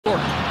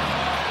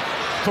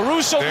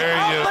Caruso. There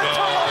you go.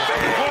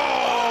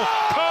 Oh,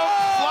 come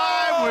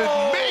fly with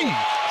me.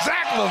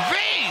 Zach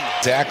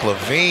LaVine. Zach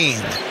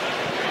LaVine.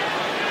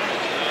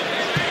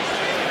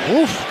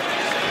 Oof.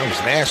 That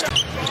was nasty.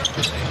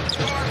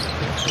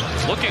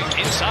 Looking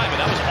inside, but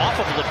that was off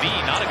of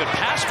LaVine. Not a good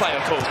pass by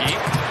Okogie.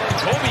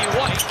 Kobe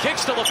White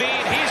kicks to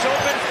LaVine. He's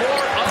open for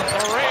a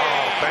three.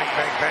 Oh, bang,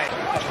 bang, bang.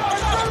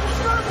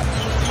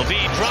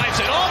 LaVine drives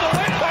it all the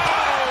way.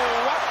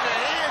 Oh, what the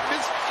heck?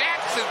 Miss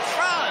Jackson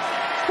front.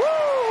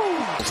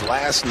 Woo! His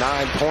last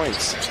 9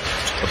 points.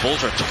 The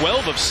Bulls are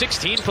 12 of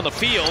 16 from the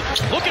field.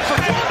 Looking for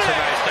That's a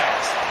nice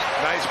pass.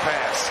 Nice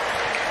pass.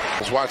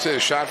 Let's watch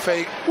this. Shot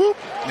fake. Whoop.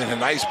 And a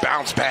nice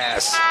bounce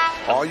pass.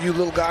 All you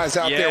little guys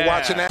out there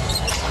watching that.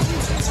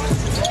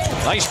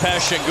 Nice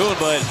pass, Şengün,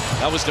 but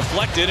that was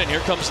deflected, and here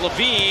comes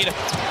LaVine.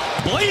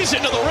 Blaze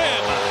into the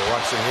rim. Oh,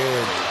 watch the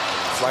head.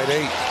 Flight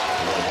 8.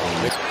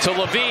 To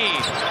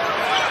LaVine.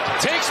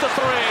 Takes the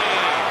three.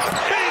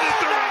 Beat it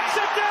three. Knocks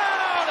it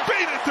down.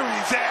 Beat it three,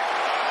 Zach.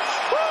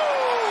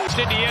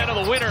 Woo! Indiana,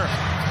 the winner,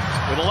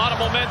 with a lot of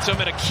momentum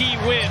and a key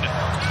win.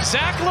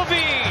 Zach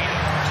LaVine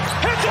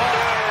hits it.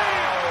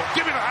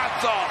 Give me the hot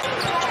sauce.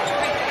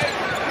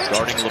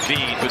 Guarding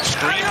LaVine, good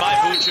screen by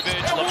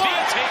Vucevic.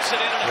 LaVine takes it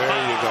in and a There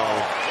you foul.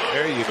 go.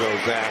 There you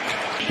go,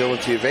 Zach.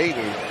 Ability of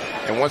Aiden.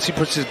 And once he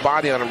puts his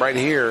body on him right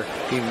here,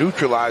 he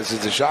neutralizes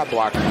the shot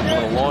blocker.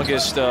 One of the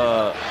longest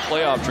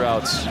playoff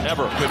droughts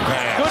ever. Good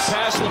pass. Good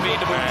pass, LaVine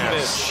to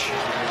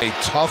Vucevic. A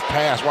tough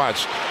pass.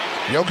 Watch.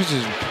 Jokic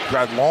has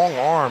got long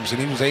arms,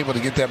 and he was able to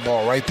get that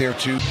ball right there,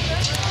 too.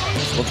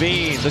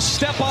 LaVine, the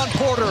step on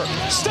Porter.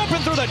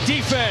 Stepping through the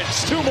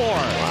defense. 2 more.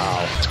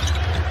 Wow.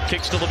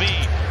 Kicks to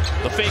LaVine.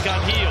 The fake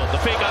on Hield. The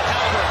fake on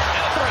Halliburton.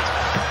 And a three.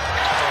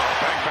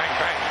 Bang, bang,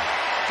 bang.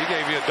 He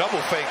gave you a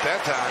double fake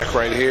that time.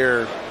 Right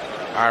here.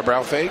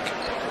 Eyebrow fake.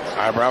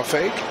 Eyebrow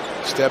fake.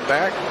 Step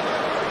back.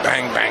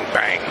 Bang, bang,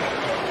 bang.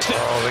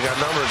 Oh, they got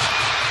numbers.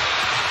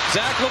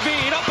 Zach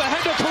LaVine up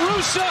ahead to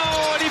Caruso,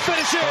 and he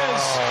finishes.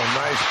 Oh,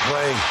 nice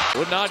play.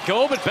 Would not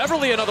go, but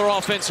Beverly another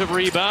offensive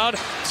rebound.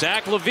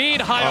 Zach LaVine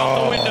high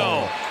off the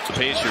window. The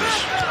Pacers.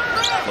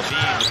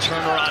 LaVine, the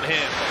turner on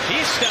him. He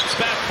steps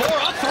back for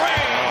a three.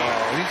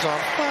 Oh, he's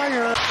on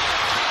fire.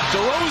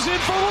 DeRozan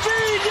for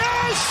LaVine,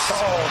 yes!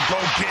 Oh, go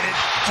get it.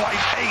 Flight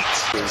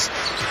 8.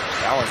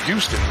 Allen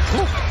Houston.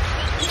 Whew.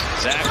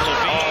 Zach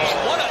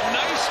LaVine, what a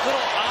nice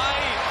little eye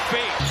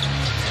fake.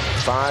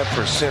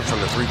 5% from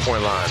the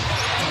three-point line.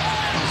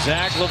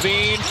 Zach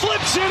LaVine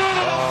flips it in and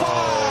a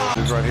foul.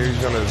 This right here, he's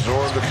going to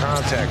absorb the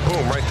contact.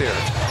 Boom, right there.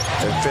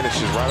 And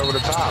finishes right over the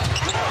top.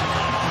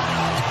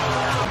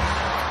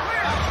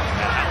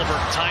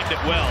 Halliburton timed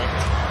it well.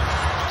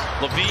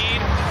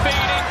 LaVine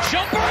fading,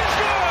 jumper is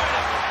good.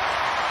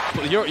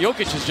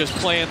 Jokic is just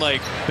playing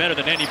like better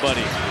than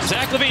anybody.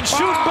 Zach LaVine shoots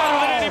better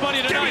than anybody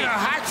Give me the tonight.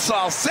 hot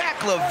sauce. Zach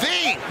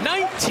LaVine.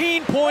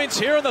 19 points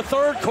here in the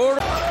third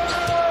quarter.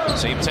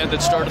 Same 10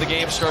 that started the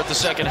game, start the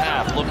second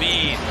half.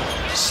 LaVine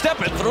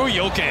stepping through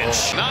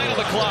Jokic. 9 on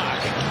the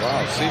clock.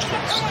 Wow,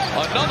 sequence.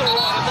 Another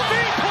one.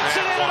 LaVine puts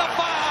it in and a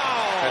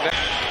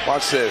foul.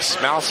 Watch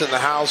this. Mouse in the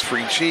house,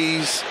 free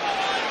cheese.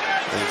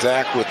 And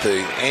Zach with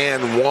the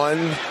and one.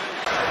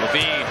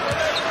 LaVine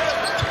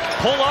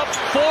pull up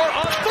for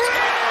a three.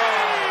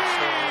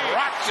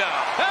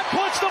 That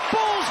puts the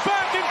Bulls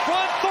back in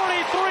front,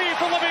 33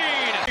 for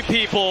LaVine.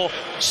 People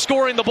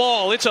scoring the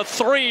ball. It's a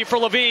 3 for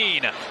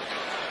LaVine.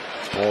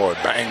 Boy,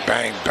 bang,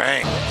 bang,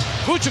 bang.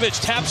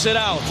 Vucevic taps it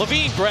out.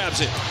 LaVine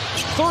grabs it.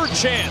 Third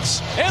chance.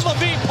 And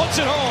LaVine puts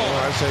it home.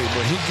 I tell you,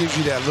 but he gives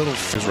you that little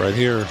right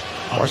here.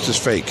 Watch this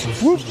fake.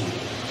 Whoop.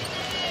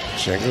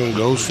 Şengün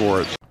goes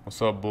for it.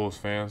 What's up, Bulls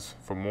fans?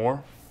 For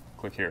more,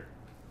 click here.